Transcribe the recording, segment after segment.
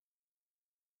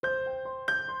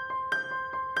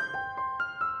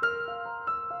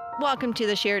Welcome to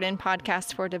the Sheridan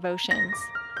Podcast for Devotions.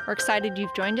 We're excited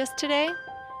you've joined us today.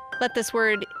 Let this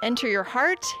word enter your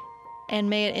heart, and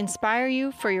may it inspire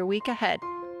you for your week ahead.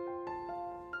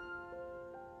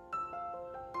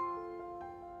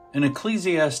 In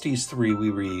Ecclesiastes 3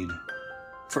 we read,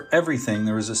 "For everything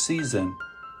there is a season,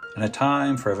 and a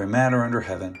time for every matter under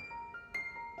heaven."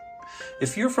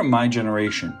 If you're from my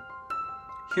generation,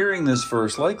 hearing this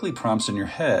verse likely prompts in your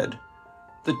head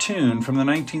the tune from the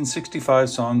 1965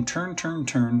 song Turn, Turn,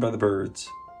 Turn by the Byrds.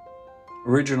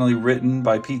 Originally written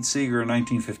by Pete Seeger in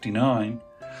 1959,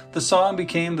 the song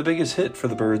became the biggest hit for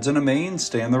the Byrds and a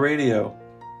mainstay on the radio,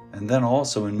 and then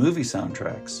also in movie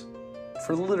soundtracks,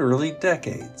 for literally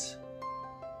decades.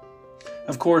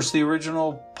 Of course, the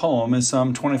original poem is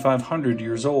some 2,500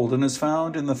 years old and is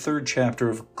found in the 3rd chapter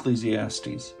of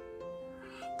Ecclesiastes.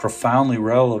 Profoundly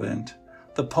relevant,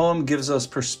 the poem gives us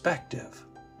perspective.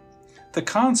 The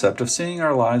concept of seeing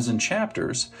our lives in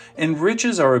chapters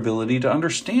enriches our ability to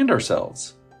understand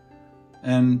ourselves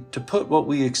and to put what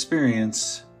we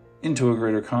experience into a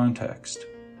greater context.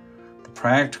 The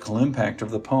practical impact of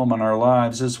the poem on our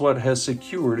lives is what has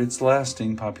secured its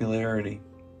lasting popularity.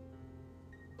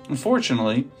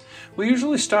 Unfortunately, we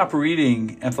usually stop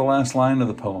reading at the last line of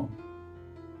the poem.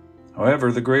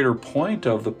 However, the greater point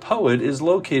of the poet is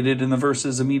located in the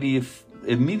verses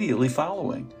immediately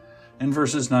following, in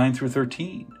verses 9 through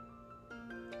 13.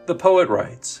 The poet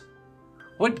writes,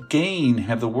 "What gain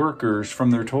have the workers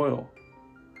from their toil?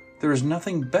 There is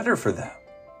nothing better for them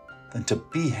than to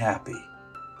be happy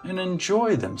and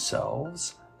enjoy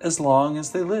themselves as long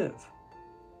as they live."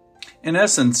 In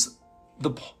essence,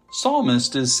 the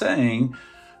psalmist is saying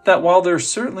that while there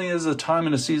certainly is a time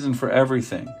and a season for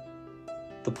everything,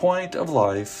 the point of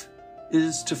life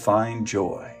is to find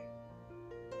joy.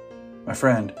 My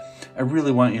friend, I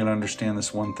really want you to understand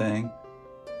this one thing.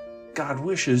 God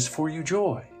wishes for you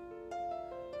joy.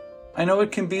 I know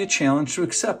it can be a challenge to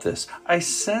accept this. I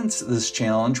sense this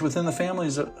challenge within the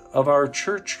families of our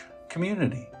church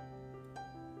community.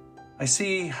 I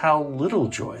see how little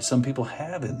joy some people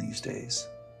have in these days,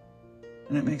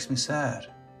 and it makes me sad.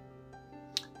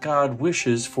 God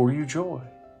wishes for you joy.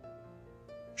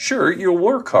 Sure, you'll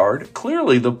work hard.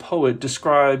 Clearly, the poet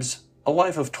describes a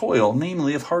life of toil,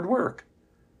 namely of hard work.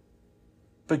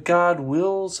 But God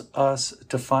wills us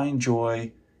to find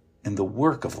joy in the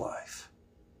work of life.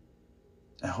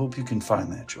 I hope you can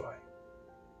find that joy.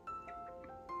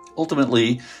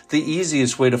 Ultimately, the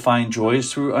easiest way to find joy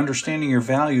is through understanding your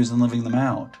values and living them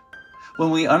out.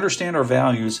 When we understand our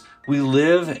values, we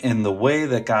live in the way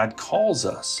that God calls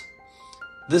us.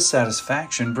 This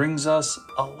satisfaction brings us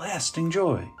a lasting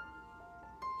joy.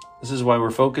 This is why we're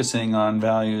focusing on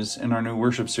values in our new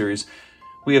worship series.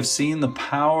 We have seen the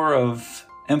power of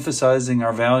emphasizing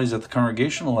our values at the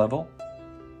congregational level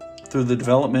through the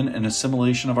development and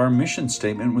assimilation of our mission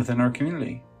statement within our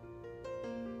community.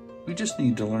 We just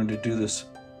need to learn to do this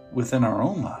within our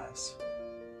own lives.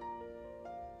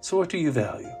 So what do you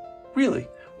value? Really,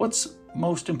 what's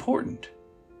most important?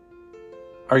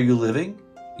 Are you living,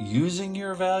 using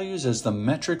your values as the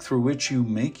metric through which you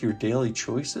make your daily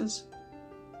choices?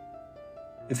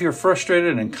 If you're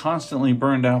frustrated and constantly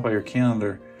burned out by your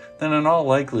calendar, then in all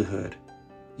likelihood,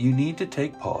 you need to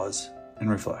take pause and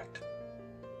reflect.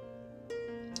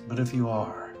 But if you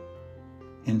are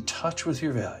in touch with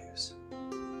your values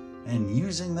and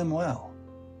using them well,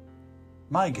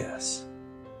 my guess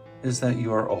is that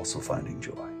you are also finding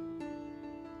joy.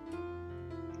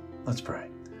 Let's pray.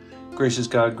 Gracious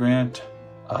God, grant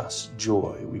us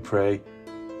joy, we pray,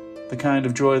 the kind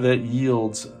of joy that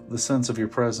yields the sense of your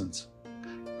presence.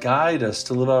 Guide us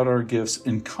to live out our gifts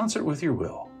in concert with your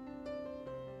will.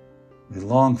 We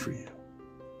long for you,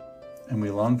 and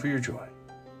we long for your joy.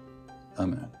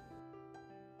 Amen.